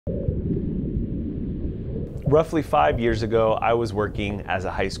Roughly 5 years ago, I was working as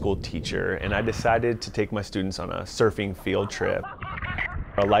a high school teacher, and I decided to take my students on a surfing field trip.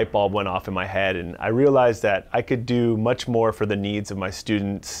 A light bulb went off in my head, and I realized that I could do much more for the needs of my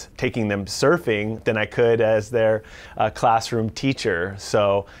students taking them surfing than I could as their classroom teacher.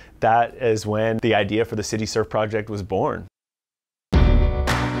 So that is when the idea for the City Surf Project was born.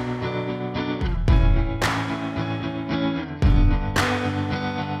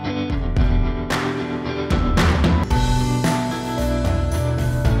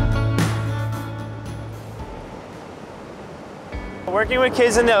 Working with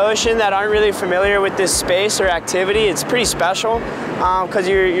kids in the ocean that aren't really familiar with this space or activity, it's pretty special because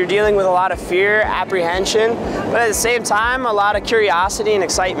you're dealing with a lot of fear, apprehension, but at the same time, a lot of curiosity and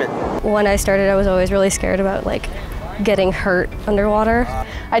excitement. When I started, I was always really scared about getting hurt underwater.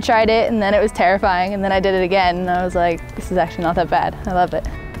 I tried it and then it was terrifying, and then I did it again and I was like, this is actually not that bad. I love it.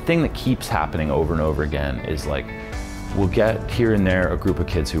 The thing that keeps happening over and over again is we'll get here and there a group of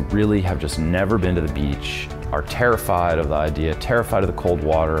kids who really have just never been to the beach, are terrified of the idea, terrified of the cold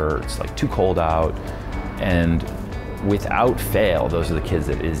water, it's too cold out, and without fail, those are the kids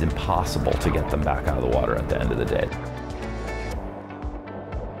that it is impossible to get them back out of the water at the end of the day.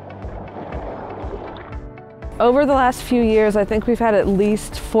 Over the last few years, I think we've had at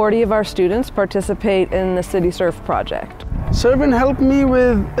least 40 of our students participate in the City Surf Project. Surfing helped me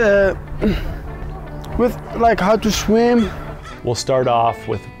with how to swim. We'll start off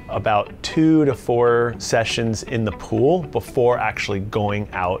with about 2 to 4 sessions in the pool before actually going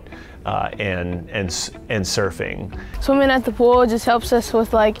out and surfing. Swimming at the pool just helps us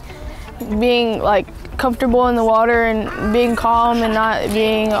with being comfortable in the water and being calm and not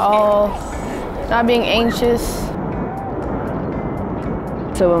being anxious.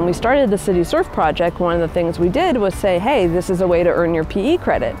 So when we started the City Surf Project, one of the things we did was say, hey, this is a way to earn your PE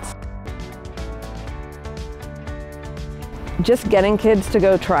credits. Just getting kids to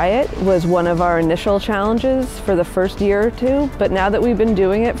go try it was one of our initial challenges for the first year or two, but now that we've been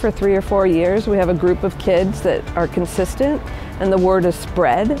doing it for 3 or 4 years, we have a group of kids that are consistent, and the word is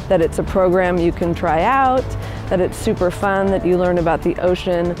spread that it's a program you can try out, that it's super fun, that you learn about the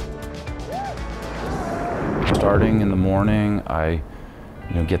ocean. Starting in the morning, I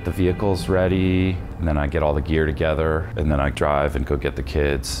get the vehicles ready, and then I get all the gear together, and then I drive and go get the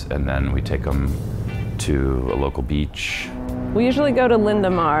kids, and then we take them to a local beach. We usually go to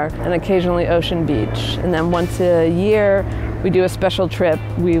Lindemar and occasionally Ocean Beach, and then once a year we do a special trip.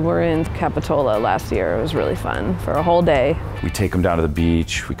 We were in Capitola last year. It was really fun for a whole day. We take them down to the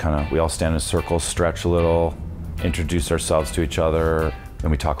beach. We all stand in a circle, stretch a little, introduce ourselves to each other,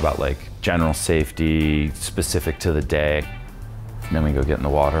 and we talk about general safety specific to the day, and then we go get in the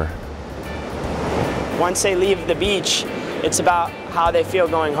water. Once they leave the beach, it's about how they feel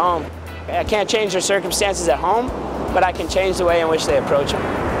going home. I can't change their circumstances at home, but I can change the way in which they approach them.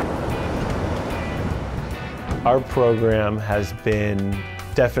 Our program has been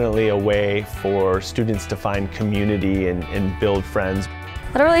definitely a way for students to find community and build friends.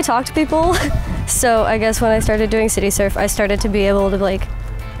 I don't really talk to people, so I guess when I started doing City Surf, I started to be able to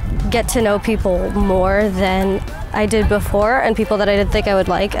get to know people more than I did before, and people that I didn't think I would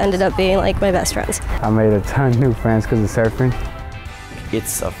ended up being my best friends. I made a ton of new friends because of surfing.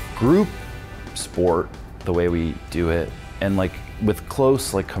 It's a group sport, the way we do it, and with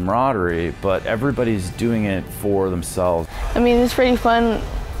close camaraderie, but everybody's doing it for themselves. I mean, it's pretty fun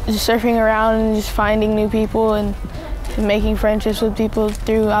just surfing around and just finding new people and making friendships with people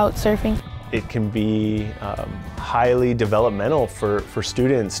throughout surfing. It can be highly developmental for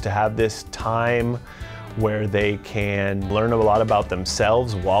students to have this time where they can learn a lot about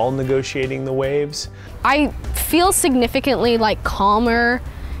themselves while negotiating the waves. I feel significantly calmer.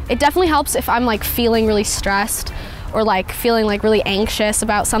 It definitely helps if I'm feeling really stressed or feeling really anxious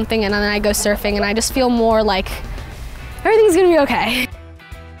about something, and then I go surfing and I just feel more everything's gonna be okay.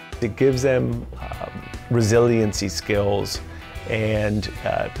 It gives them resiliency skills and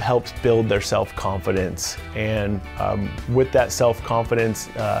helps build their self-confidence. And with that self-confidence,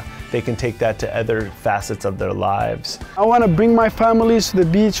 they can take that to other facets of their lives. I want to bring my families to the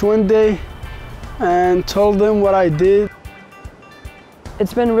beach one day and tell them what I did.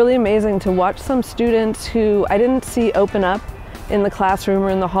 It's been really amazing to watch some students who I didn't see open up in the classroom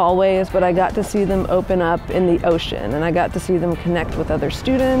or in the hallways, but I got to see them open up in the ocean, and I got to see them connect with other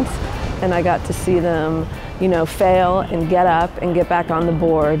students, and I got to see them, fail and get up and get back on the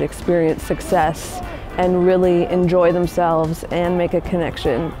board, experience success, and really enjoy themselves and make a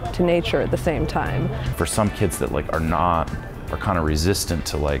connection to nature at the same time. For some kids that are kind of resistant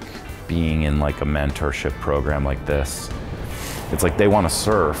to being in a mentorship program like this, It's like they want to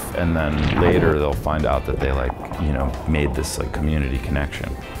surf, and then later they'll find out that they like, you know, made this like community connection.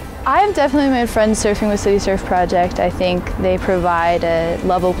 I've definitely made friends surfing with City Surf Project. I think they provide a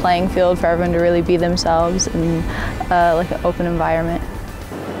level playing field for everyone to really be themselves in like an open environment.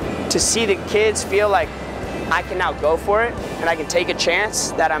 To see the kids feel like I can now go for it and I can take a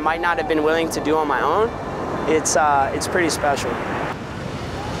chance that I might not have been willing to do on my own, it's pretty special.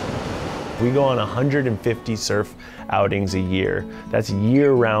 We go on 150 surf outings a year. That's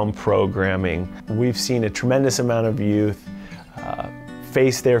year-round programming. We've seen a tremendous amount of youth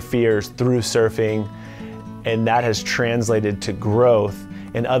face their fears through surfing, and that has translated to growth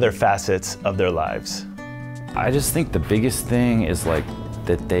in other facets of their lives. I just think the biggest thing is like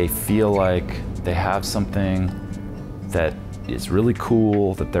that they feel like they have something that is really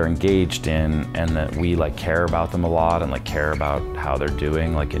cool, that they're engaged in, and that we like care about them a lot and like care about how they're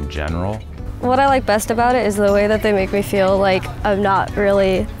doing like in general. What I like best about it is the way that they make me feel like I'm not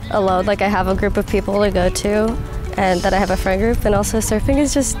really alone, like I have a group of people to go to and that I have a friend group, and also surfing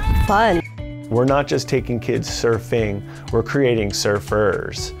is just fun. We're not just taking kids surfing, we're creating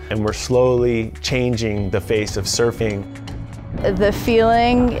surfers, and we're slowly changing the face of surfing. The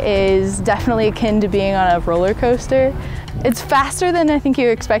feeling is definitely akin to being on a roller coaster. It's faster than I think you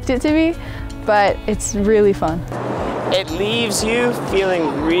expect it to be, but it's really fun. It leaves you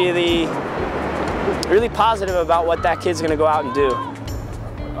feeling really positive about what that kid's gonna go out and do.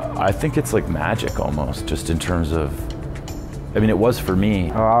 I think it's like magic almost, just in terms of, I mean, it was for me.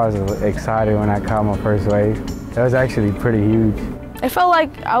 Oh, I was excited when I caught my first wave. That was actually pretty huge. It felt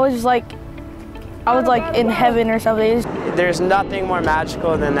like I was like in heaven or something. There's nothing more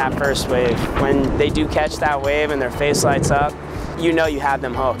magical than that first wave. When they do catch that wave and their face lights up, you know you have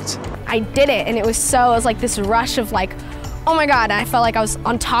them hooked. I did it, and it was like this rush of like, oh my God, and I felt like I was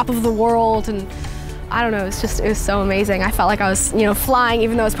on top of the world, and I don't know, it was so amazing. I felt like I was, you know, flying,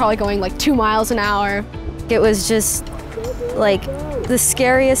 even though I was probably going like 2 miles an hour. It was just like the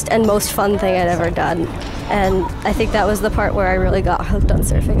scariest and most fun thing I'd ever done. And I think that was the part where I really got hooked on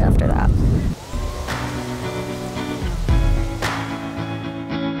surfing after that.